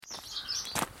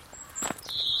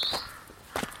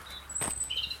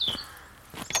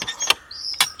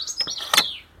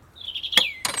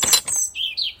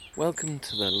Welcome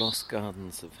to the Lost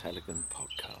Gardens of Heligan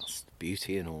podcast,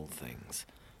 Beauty in All Things.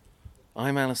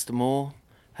 I'm Alistair Moore,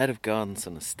 Head of Gardens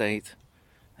and Estate,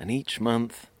 and each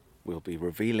month we'll be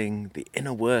revealing the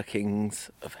inner workings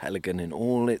of Heligan in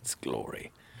all its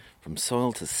glory, from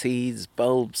soil to seeds,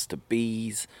 bulbs to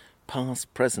bees,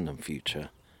 past, present and future,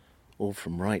 all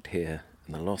from right here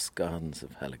in the Lost Gardens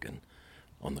of Heligan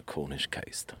on the Cornish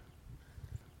coast.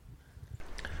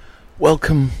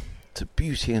 Welcome to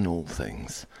Beauty in All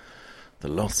Things, the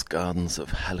Lost Gardens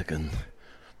of Heligan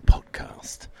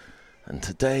podcast. And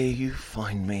today you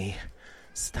find me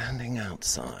standing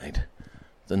outside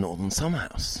the Northern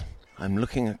Summerhouse. I'm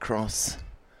looking across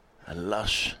a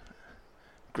lush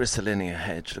griselinia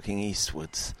hedge looking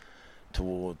eastwards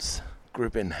towards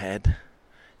Gribbin Head.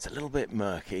 It's a little bit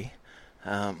murky,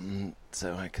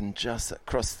 so I can just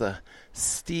across the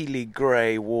steely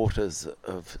grey waters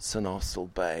of St Austell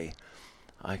Bay,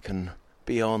 I can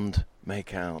beyond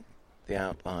make out the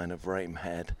outline of Rame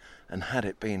Head, and had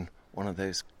it been one of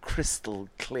those crystal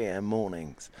clear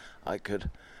mornings, I could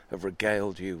have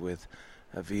regaled you with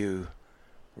a view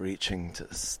reaching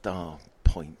to Star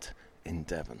Point in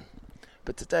Devon.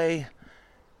 But today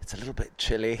it's a little bit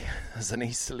chilly. There's an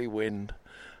easterly wind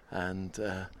and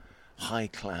high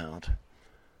cloud.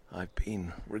 I've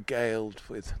been regaled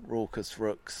with raucous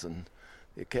rooks and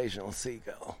the occasional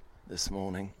seagull this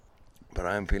morning, but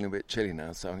I am feeling a bit chilly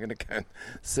now, so I'm going to go and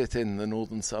sit in the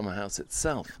Northern Summerhouse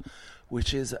itself,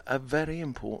 which is a very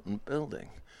important building.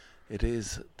 It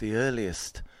is the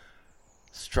earliest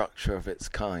structure of its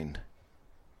kind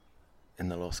in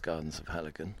the Lost Gardens of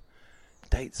Heligan. It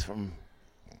dates from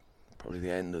probably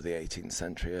the end of the 18th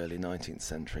century, early 19th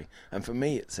century, and for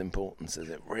me its importance is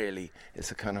it really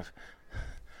is a kind of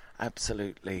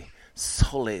absolutely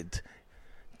solid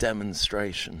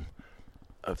demonstration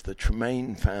of the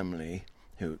Tremaine family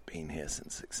who had been here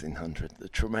since 1600. The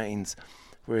Tremaines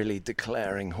really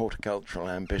declaring horticultural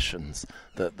ambitions,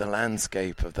 that the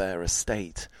landscape of their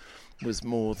estate was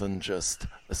more than just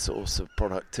a source of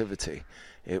productivity.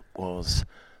 It was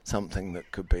something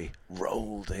that could be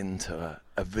rolled into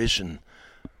a vision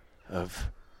of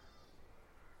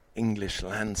English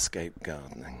landscape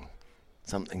gardening,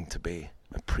 something to be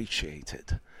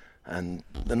appreciated. And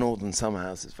the Northern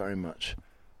Summerhouse is very much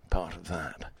part of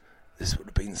that. This would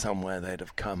have been somewhere they'd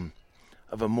have come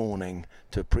of a morning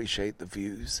to appreciate the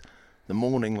views, the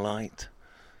morning light,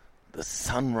 the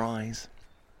sunrise,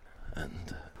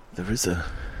 and there is a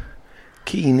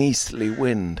keen easterly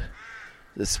wind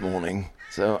this morning,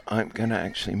 so I'm going to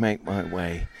actually make my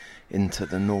way into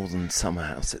the Northern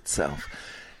Summerhouse itself.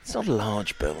 It's not a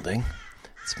large building.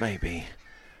 It's maybe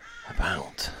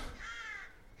about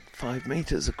 5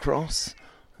 meters across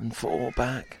and 4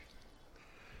 back.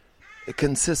 It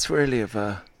consists really of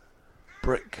a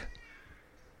brick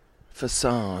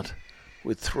facade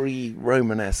with 3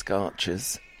 Romanesque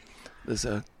arches. There's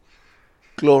a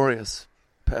glorious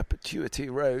perpetuity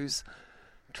rose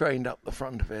trained up the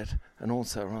front of it, and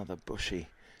also a rather bushy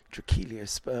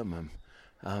Tracheliospermum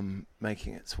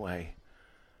making its way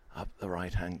up the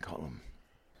right-hand column.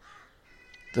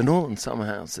 The Northern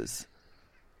Summerhouse is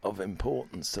of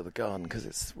importance to the garden because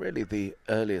it's really the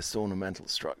earliest ornamental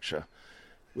structure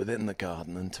within the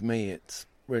garden, and to me it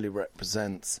really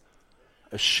represents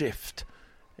a shift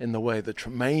in the way the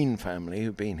Tremaine family,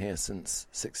 who've been here since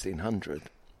 1600,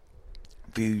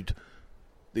 viewed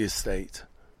the estate,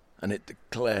 and it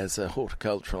declares a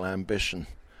horticultural ambition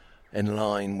in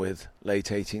line with late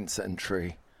 18th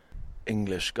century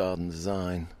English garden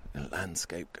design,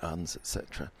 landscape gardens,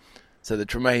 etc. So the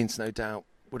Tremaines no doubt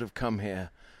would have come here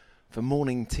for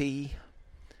morning tea,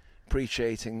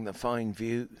 appreciating the fine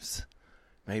views,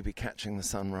 maybe catching the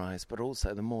sunrise, but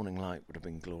also the morning light would have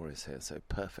been glorious here, so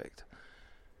perfect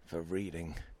for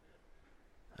reading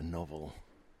a novel,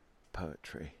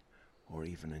 poetry, or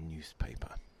even a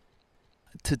newspaper.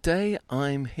 Today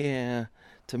I'm here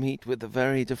to meet with a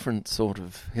very different sort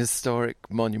of historic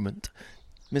monument,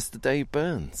 Mr. Dave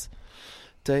Burns.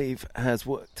 Dave has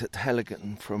worked at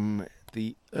Heligan from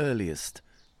the earliest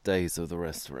days of the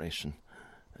restoration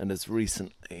and has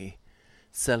recently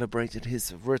celebrated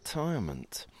his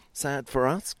retirement. Sad for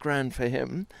us, grand for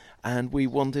him, and we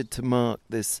wanted to mark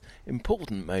this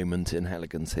important moment in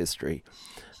Heligan's history.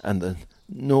 And the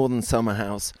Northern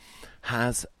Summerhouse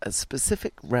has a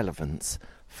specific relevance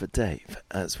for Dave,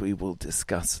 as we will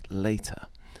discuss later.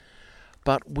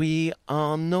 But we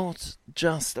are not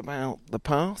just about the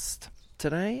past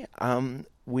today.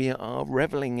 We are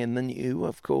revelling in the new,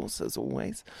 of course, as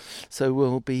always. So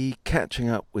we'll be catching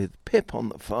up with Pip on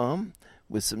the farm,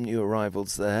 with some new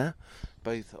arrivals there,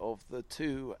 both of the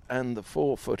 2- and the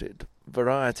 4-footed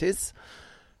varieties.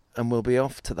 and we'll be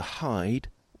off to the Hyde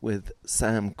with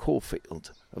Sam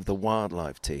Caulfield of the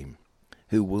wildlife team,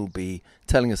 who will be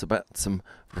telling us about some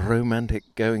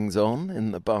romantic goings-on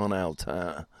in the Barn Owl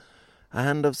Tower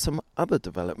and of some other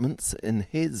developments in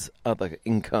his other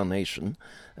incarnation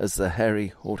as the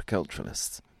hairy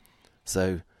horticulturalist.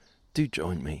 So do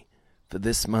join me for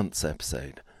this month's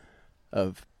episode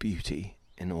of Beauty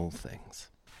in All Things.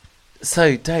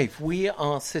 So, Dave, we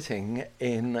are sitting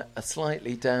in a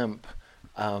slightly damp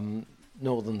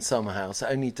northern summer house,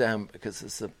 only damp because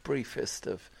it's the briefest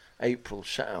of April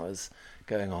showers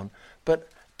going on. But,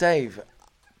 Dave,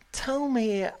 tell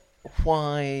me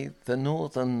why the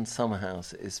northern summer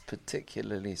house is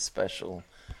particularly special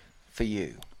for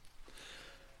you.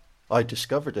 I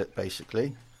discovered it,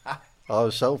 basically. I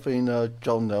was helping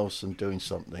John Nelson doing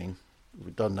something.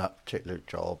 We'd done that particular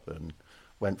job and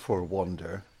went for a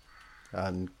wander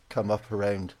and come up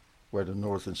around where the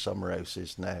northern summer house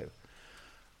is now.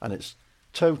 And it's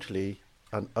totally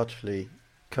and utterly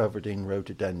covered in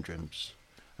rhododendrons.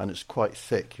 And it's quite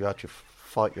thick. You had to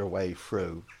fight your way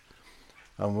through.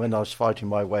 And when I was fighting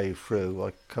my way through,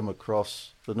 I come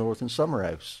across the northern summer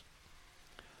house.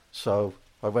 So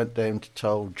I went down to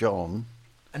tell John.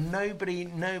 And nobody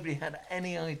had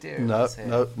any idea.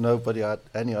 Nobody had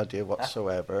any idea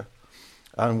whatsoever.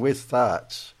 And with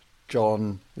that,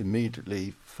 John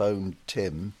immediately phoned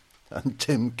Tim, and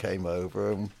Tim came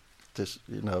over, and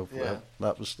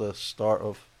that was the start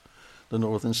of the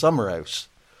northern summer house.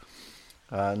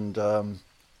 And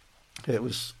it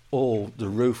was all, the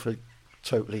roof had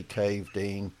totally caved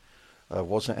in.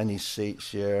 Wasn't any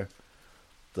seats here.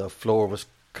 The floor was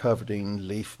covered in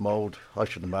leaf mould. I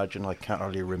should imagine, I can't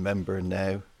really remember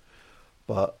now,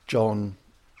 but John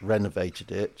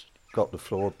renovated it, got the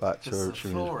floor back to her. The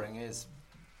flooring is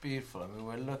beautiful. I mean,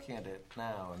 we're looking at it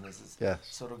now, and there's this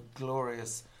sort of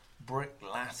glorious brick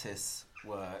lattice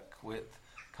work with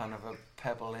kind of a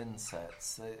pebble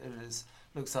insets.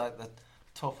 Looks like the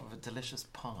top of a delicious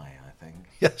pie, I think.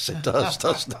 Yes, it does,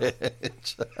 doesn't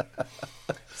it?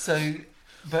 So,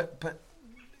 but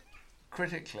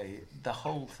critically, the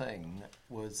whole thing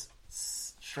was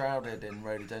shrouded in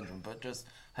rhododendron, but just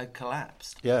had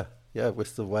collapsed. Yeah,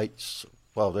 with the weights.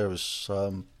 Well, there was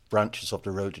branches of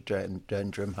the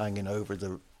rhododendron hanging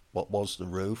over what was the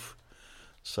roof,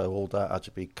 so all that had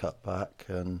to be cut back,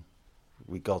 and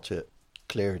we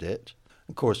cleared it.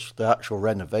 Of course, the actual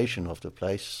renovation of the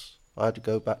place, I had to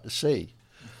go back to see.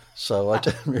 So I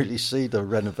didn't really see the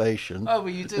renovation. Oh, well,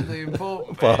 you did the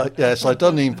important bit. But yes, I'd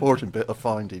done the important bit of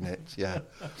finding it, yeah.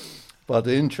 But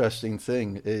the interesting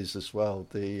thing is as well,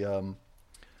 the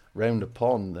round the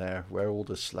pond there, where all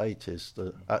the slate is,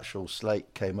 the actual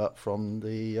slate came up from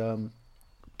the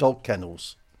dog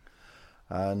kennels.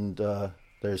 And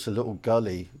there's a little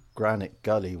gully, granite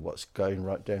gully, what's going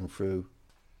right down through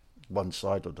one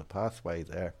side of the pathway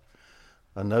there.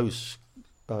 And those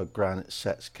granite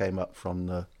sets came up from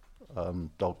the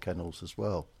dog kennels as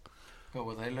well. Oh,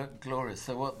 well, they look glorious.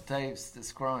 So what Dave's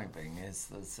describing is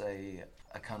there's a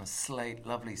kind of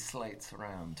lovely slate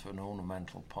surround to an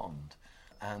ornamental pond,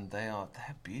 and they're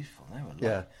beautiful. They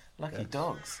were lucky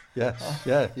dogs. Yes,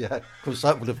 yeah. Because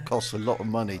that would have cost a lot of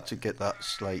money to get that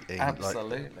slate in.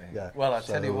 Absolutely. Well, I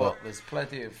tell you what, there's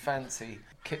plenty of fancy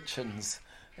kitchens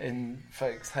in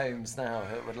folks' homes now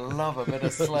who would love a bit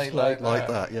of slate like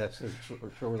that. Yes,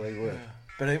 I'm sure they would. Yeah.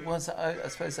 But it was, I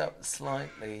suppose, that was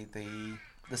slightly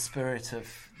the spirit of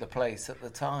the place at the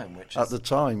time. At the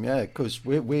time, yeah, because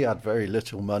we had very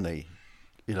little money,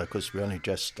 because we only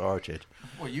just started.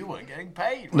 Well, you weren't getting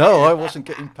paid. No, I wasn't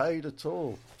getting paid at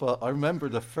all. But I remember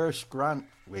the first grant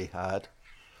we had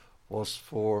was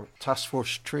for Task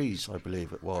Force Trees, I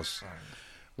believe it was, right.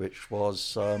 Which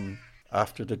was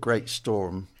after the Great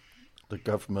Storm, the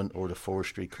government or the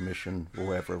Forestry Commission,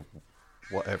 whatever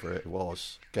it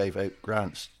was, gave out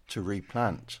grants to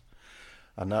replant.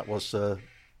 And that was the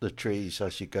trees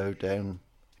as you go down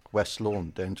West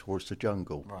Lawn, down towards the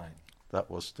jungle. Right.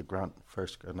 That was the grant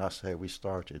first, and that's how we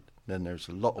started. Then there's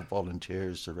a lot of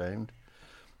volunteers around,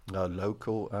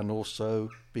 local and also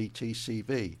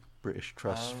BTCV, British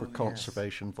Trust for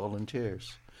Conservation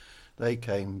Volunteers. They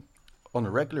came on a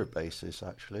regular basis,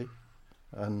 actually,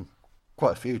 and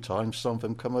quite a few times. Some of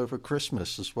them come over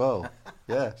Christmas as well.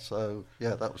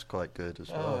 That was quite good as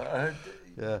well.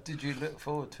 Did you look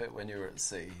forward to it when you were at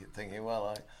sea, thinking,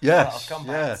 I'll come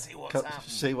back and see what's happening?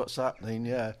 See what's happening,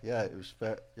 yeah. It was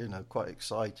quite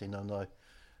exciting, and I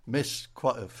missed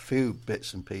quite a few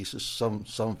bits and pieces, some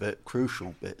of it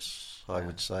crucial bits, I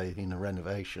would say, in the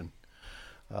renovation.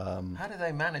 How did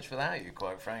they manage without you,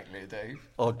 quite frankly, Dave?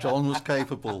 Oh, John was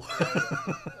capable.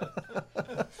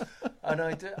 And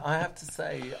I have to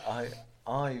say,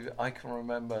 I can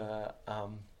remember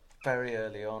very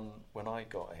early on when I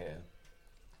got here,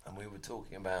 and we were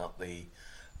talking about the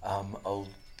old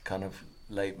kind of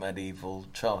late medieval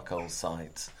charcoal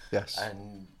sites. Yes.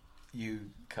 And you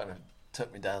kind of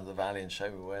took me down the valley and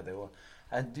showed me where they were.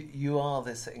 And you are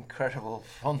this incredible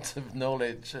font of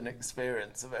knowledge and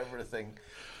experience of everything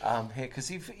here, because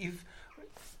you've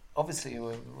obviously you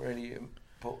were really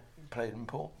played an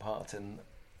important part in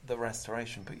the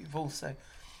restoration, but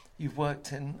you've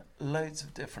worked in loads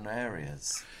of different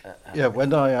areas. Yeah,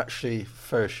 when I actually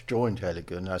first joined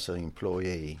Heligan as an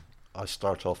employee, I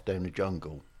started off down the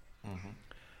jungle. Mm-hmm.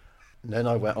 And then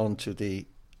I went on to the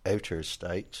outer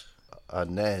estate,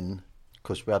 and then,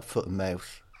 because we had foot and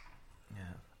mouth.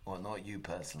 Yeah, well, not you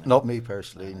personally. Not me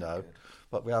personally, no. Good.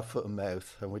 But we had foot and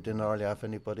mouth, and we didn't hardly have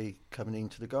anybody coming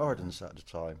into the gardens at the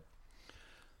time.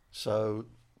 So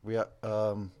we had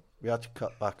to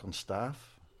cut back on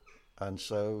staff, and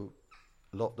so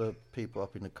a lot of the people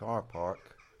up in the car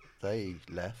park, they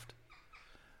left,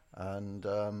 and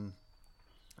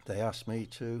they asked me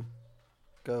to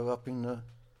go up in the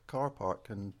car park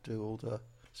and do all the.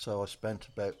 So I spent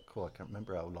about, I can't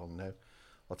remember how long now.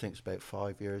 I think it's about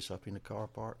 5 years up in the car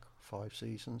park, 5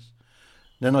 seasons.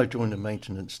 Then I joined the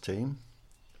maintenance team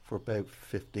for about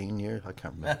 15 years. I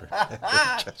can't remember.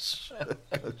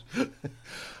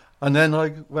 And then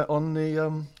I went on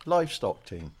the livestock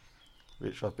team,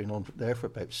 which I've been on there for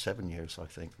about 7 years, I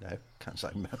think now. Can't say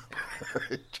remember.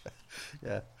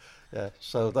 Yeah.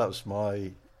 So that was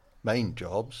my main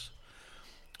jobs.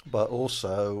 But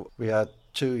also we had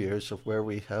 2 years of where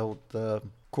we held the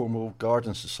Cornwall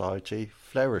Garden Society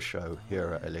flower show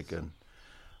here at Heligan.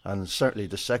 And certainly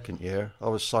the second year I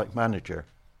was site manager.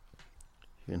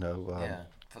 For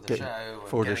the show.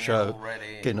 For the show.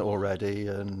 Getting it all ready.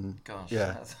 And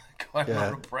that's quite a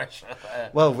lot of pressure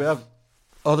there. Well, we have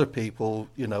other people,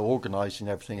 organising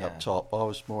everything up top. I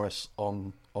was more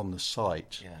on the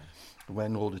site. Yeah.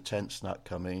 When all the tents and that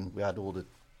come in, we had all the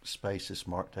spaces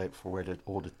marked out for where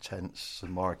all the tents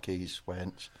and marquees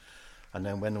went. And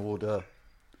then when all the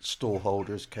store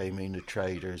holders came in, the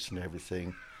traders and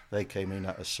everything, they came in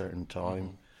at a certain time.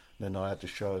 Mm-hmm. Then I had to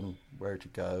show them where to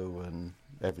go and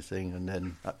everything. And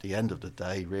then at the end of the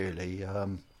day, really,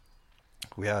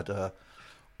 we had a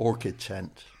orchid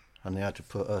tent, and they had to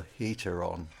put a heater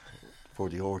on for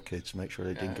the orchids, make sure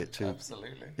they didn't get too.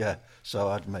 Absolutely. Yeah, so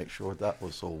I had to make sure that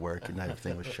was all working,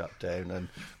 everything was shut down, and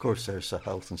of course there's a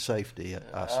health and safety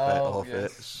aspect of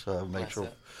it. So make sure,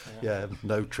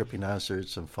 no tripping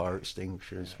hazards and fire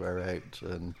extinguishers were out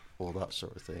and all that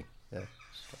sort of thing. Yeah.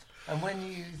 And when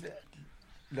you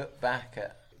look back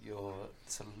at your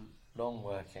sort of long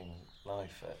working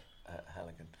life at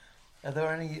Heligan, are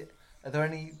there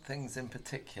any things in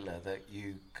particular that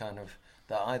you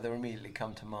that either immediately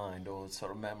come to mind or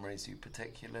sort of memories you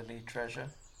particularly treasure?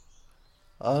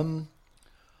 I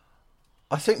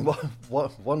think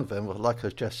one of them, like I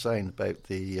was just saying about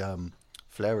the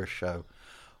flower show,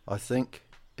 I think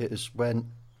it is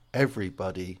when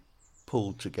everybody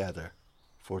pulled together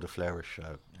for the flower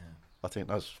show. Yeah. I think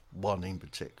that's one in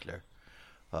particular.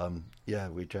 We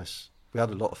had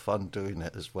a lot of fun doing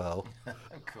it as well.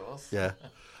 Of course. Yeah.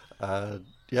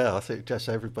 I think just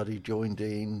everybody joined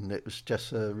in. It was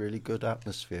just a really good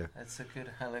atmosphere. It's a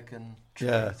good Heligan treat,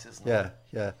 isn't it?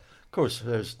 Yeah. Of course,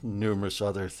 there's numerous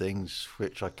other things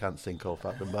which I can't think of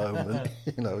at the moment.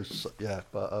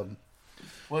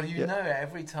 Well, know,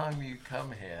 every time you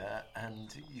come here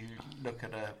and you look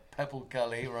at a pebble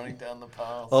gully running down the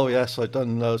path. Oh yes, I've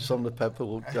done some of the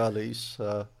pebble gullies.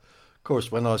 Of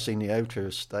course, when I was in the outer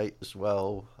estate as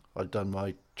well, I'd done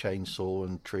my chainsaw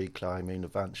and tree climbing,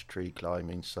 advanced tree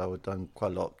climbing, so I'd done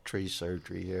quite a lot of tree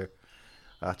surgery here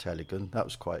at Heligan. That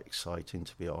was quite exciting,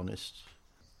 to be honest.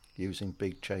 Using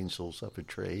big chainsaws up a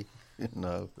tree,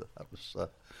 that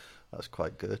was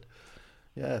quite good.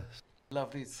 Yeah.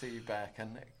 Lovely to see you back,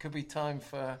 and it could be time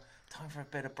for a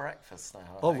bit of breakfast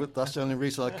now. Oh, that's the only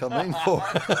reason I come in for.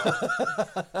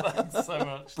 Thanks so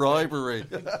much. Bribery.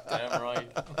 Damn right.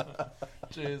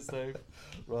 Cheers, Dave.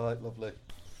 Right, lovely.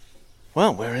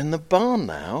 Well, we're in the barn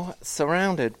now,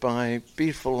 surrounded by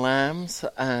beautiful lambs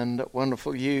and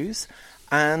wonderful ewes,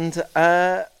 and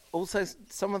also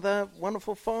some of the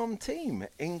wonderful farm team,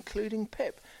 including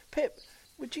Pip. Pip,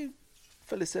 would you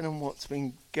fill us in on what's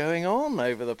been going on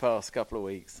over the past couple of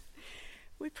weeks?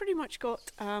 We've pretty much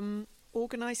got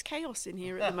organised chaos in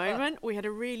here at the moment. We had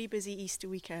a really busy Easter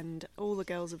weekend. All the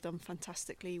girls have done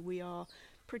fantastically. We are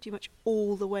pretty much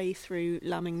all the way through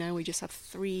lambing now. We just have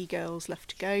 3 girls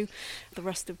left to go. The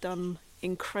rest have done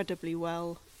incredibly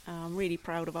well. I'm really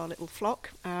proud of our little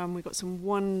flock. We've got some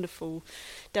wonderful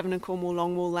Devon and Cornwall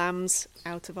longwool lambs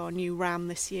out of our new ram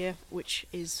this year, which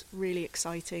is really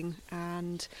exciting,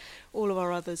 and all of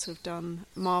our others have done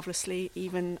marvellously.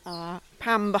 Even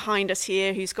Pam behind us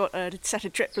here, who's got a set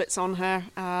of triplets on her,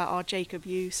 our Jacob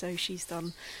ewe, so she's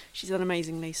done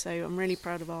amazingly. So I'm really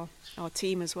proud of our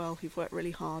team as well, who've worked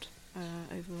really hard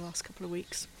over the last couple of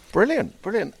weeks. Brilliant.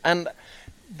 And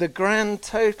the grand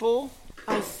total?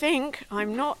 I think,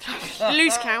 I'm not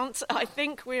lose count, I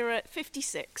think we're at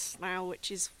 56 now,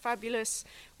 which is fabulous.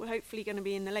 We're hopefully going to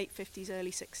be in the late 50s, early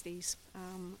 60s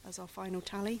as our final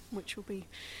tally, which will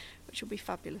be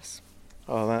fabulous.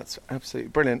 Oh, that's absolutely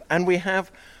brilliant. And we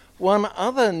have one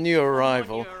other new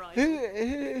arrival. Who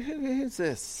is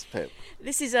this, Pip?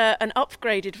 This is an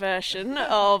upgraded version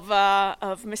of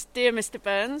dear Mr.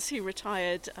 Burns, who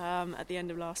retired at the end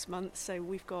of last month. So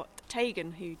we've got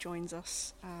Tegan, who joins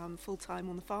us full-time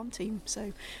on the farm team.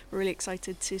 So we're really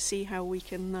excited to see how we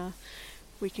can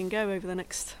go over the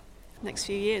next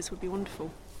few years. Would be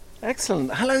wonderful.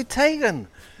 Excellent. Hello, Tegan.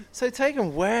 So,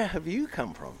 Tegan, where have you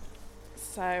come from?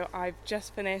 So I've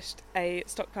just finished a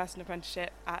stock person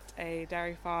apprenticeship at a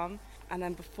dairy farm, and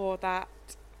then before that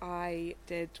I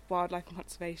did wildlife and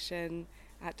conservation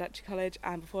at Duchy College,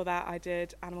 and before that I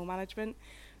did animal management.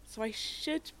 So I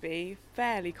should be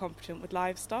fairly competent with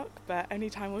livestock, but only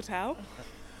time will tell.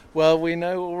 Well, we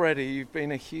know already you've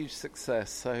been a huge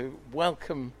success, so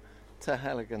welcome to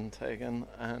Heligan, Tegan,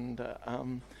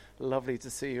 and lovely to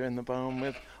see you in the barn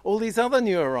with all these other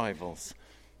new arrivals.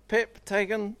 Pip,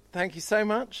 Tegan, thank you so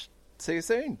much. See you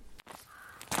soon.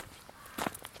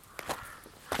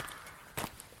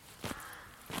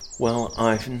 Well,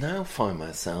 I've now find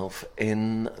myself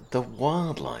in the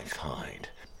wildlife hide.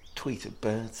 Tweeted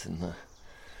birds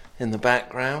in the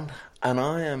background, and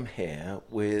I am here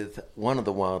with one of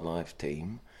the wildlife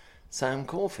team, Sam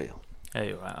Caulfield. Hey,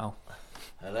 you're right, Al.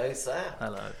 Hello, Sam.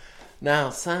 Hello.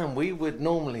 Now, Sam, we would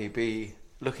normally be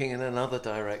looking in another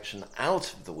direction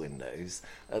out of the windows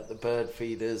at the bird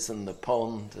feeders and the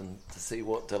pond and to see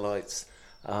what delights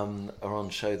are on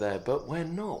show there, but we're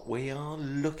not. We are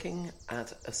looking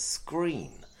at a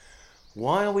screen.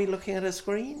 Why are we looking at a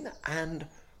screen, and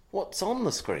what's on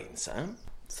the screen, Sam?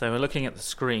 So we're looking at the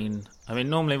screen. I mean,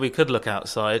 normally we could look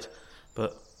outside,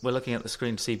 but we're looking at the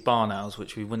screen to see barn owls,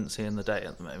 which we wouldn't see in the day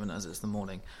at the moment as it's the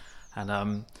morning.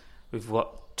 And we've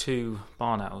got 2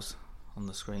 barn owls on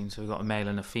the screen. So we've got a male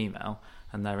and a female,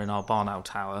 and they're in our barn owl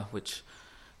tower, which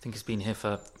I think has been here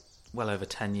for well over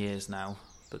 10 years now.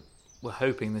 But we're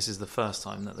hoping this is the first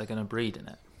time that they're going to breed in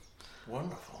it.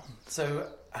 Wonderful. So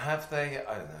have they,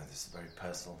 I don't know, this is a very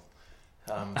personal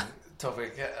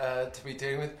topic to be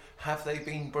dealing with. Have they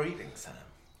been breeding, Sam?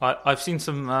 I've seen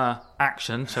some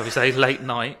action, shall we say, late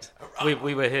night.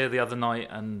 We were here the other night,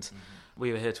 and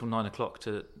we were here till 9 o'clock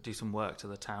to do some work to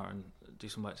the tower and do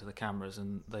some work to the cameras,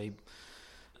 and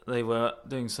they were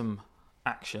doing some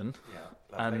action,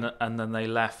 and then they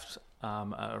left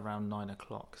at around 9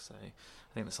 o'clock. So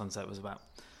I think the sunset was about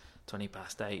 20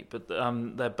 past 8. But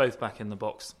they're both back in the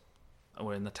box.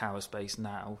 We're in the tower space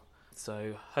now,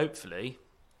 so hopefully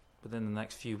within the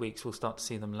next few weeks we'll start to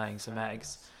see them laying some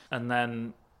eggs, and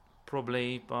then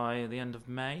probably by the end of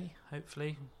May,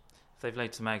 hopefully, if they've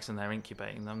laid some eggs and they're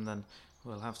incubating them, then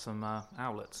we'll have some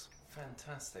owlets.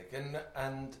 Fantastic.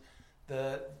 And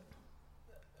the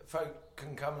folk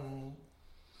can come and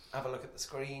have a look at the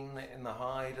screen in the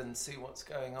hide and see what's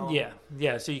going on?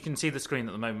 Yeah. So you can see the screen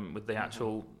at the moment with the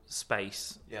actual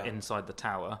space inside the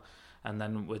tower, and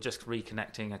then we're just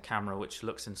reconnecting a camera which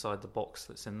looks inside the box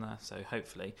that's in there. So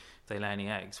hopefully, if they lay any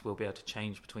eggs, we'll be able to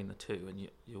change between the two, and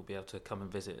you'll be able to come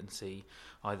and visit and see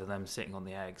either them sitting on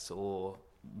the eggs or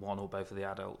one or both of the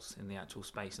adults in the actual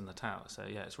space in the tower. So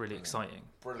yeah, it's really exciting.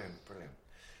 Brilliant.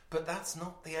 But that's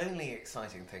not the only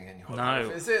exciting thing in your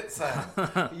life, is it, Sam?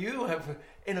 You have,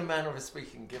 in a manner of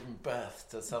speaking, given birth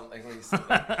to something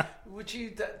recently. Would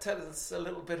you tell us a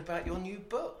little bit about your new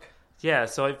book? Yeah,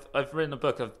 so I've written a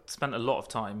book. I've spent a lot of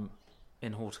time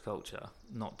in horticulture,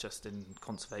 not just in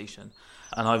conservation.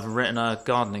 And I've written a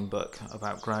gardening book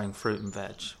about growing fruit and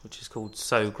veg, which is called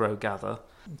Sow, Grow, Gather.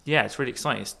 Yeah, it's really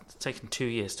exciting. It's taken 2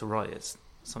 years to write. It's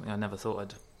something I never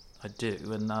thought I'd do.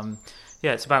 And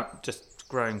it's about just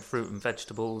growing fruit and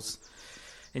vegetables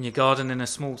in your garden in a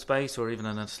small space or even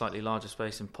in a slightly larger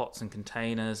space in pots and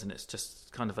containers. And it's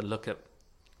just kind of a look at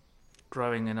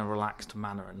growing in a relaxed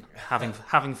manner and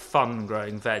having fun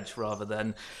growing veg rather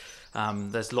than...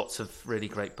 there's lots of really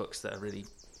great books that are really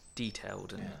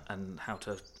detailed and how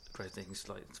to grow things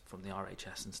like from the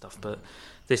RHS and stuff. But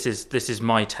this is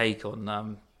my take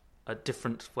on a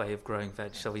different way of growing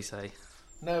veg, shall we say?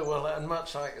 No, well, and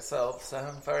much like yourself,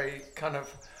 Sam, very kind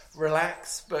of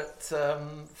relaxed, but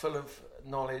full of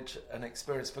knowledge and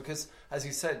experience. Because, as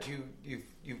you said,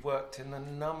 you've worked in a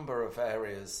number of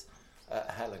areas at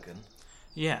Heligan.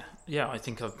 Yeah. I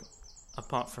think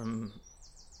apart from,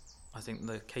 I think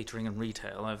the catering and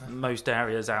retail, most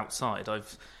areas outside,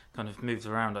 I've kind of moved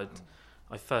around.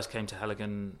 I first came to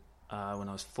Heligan when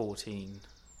I was 14,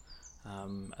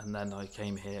 and then I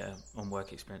came here on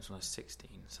work experience when I was 16.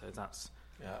 So that's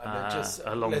and just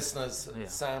a long listeners.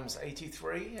 Sam's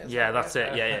 83. That's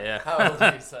it. Yeah. How old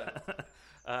are you, Sam?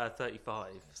 35.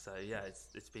 So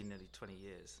it's been nearly 20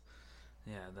 years.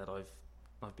 Yeah, that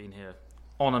I've been here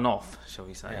on and off, shall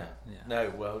we say? Yeah.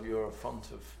 No, well, you're a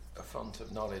font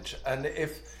of knowledge, and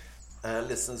if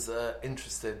listeners are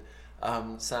interested.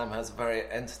 Sam has a very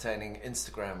entertaining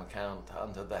Instagram account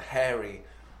under the Hairy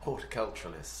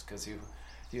Horticulturalist, because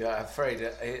you are afraid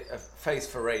a face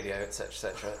for radio, etc.,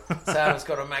 etc. Sam has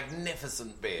got a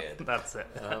magnificent beard. That's it.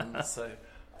 So,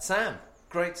 Sam,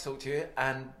 great to talk to you,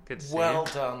 and well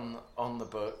done on the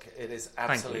book. It is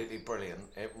absolutely brilliant.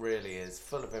 It really is,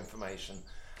 full of information,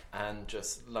 and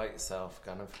just like yourself,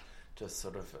 kind of just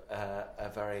sort of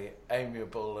a very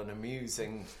amiable and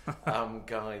amusing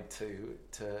guide to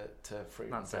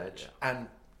fruit and veg. And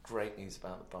great news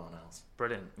about the barn owls.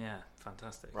 Brilliant, yeah,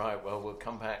 fantastic. Right, well, we'll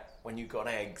come back when you've got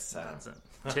eggs, Sam. That's it.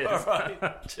 Cheers. All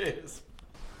right, cheers.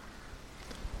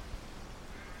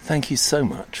 Thank you so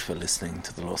much for listening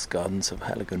to the Lost Gardens of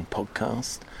Heligan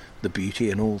podcast, The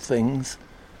Beauty in All Things.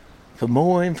 For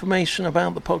more information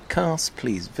about the podcast,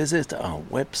 please visit our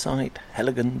website,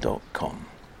 heligan.com.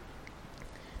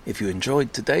 If you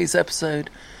enjoyed today's episode,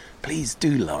 please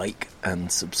do like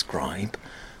and subscribe.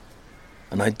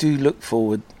 And I do look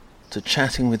forward to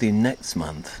chatting with you next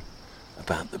month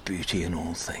about the beauty in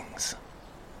all things.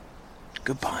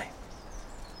 Goodbye.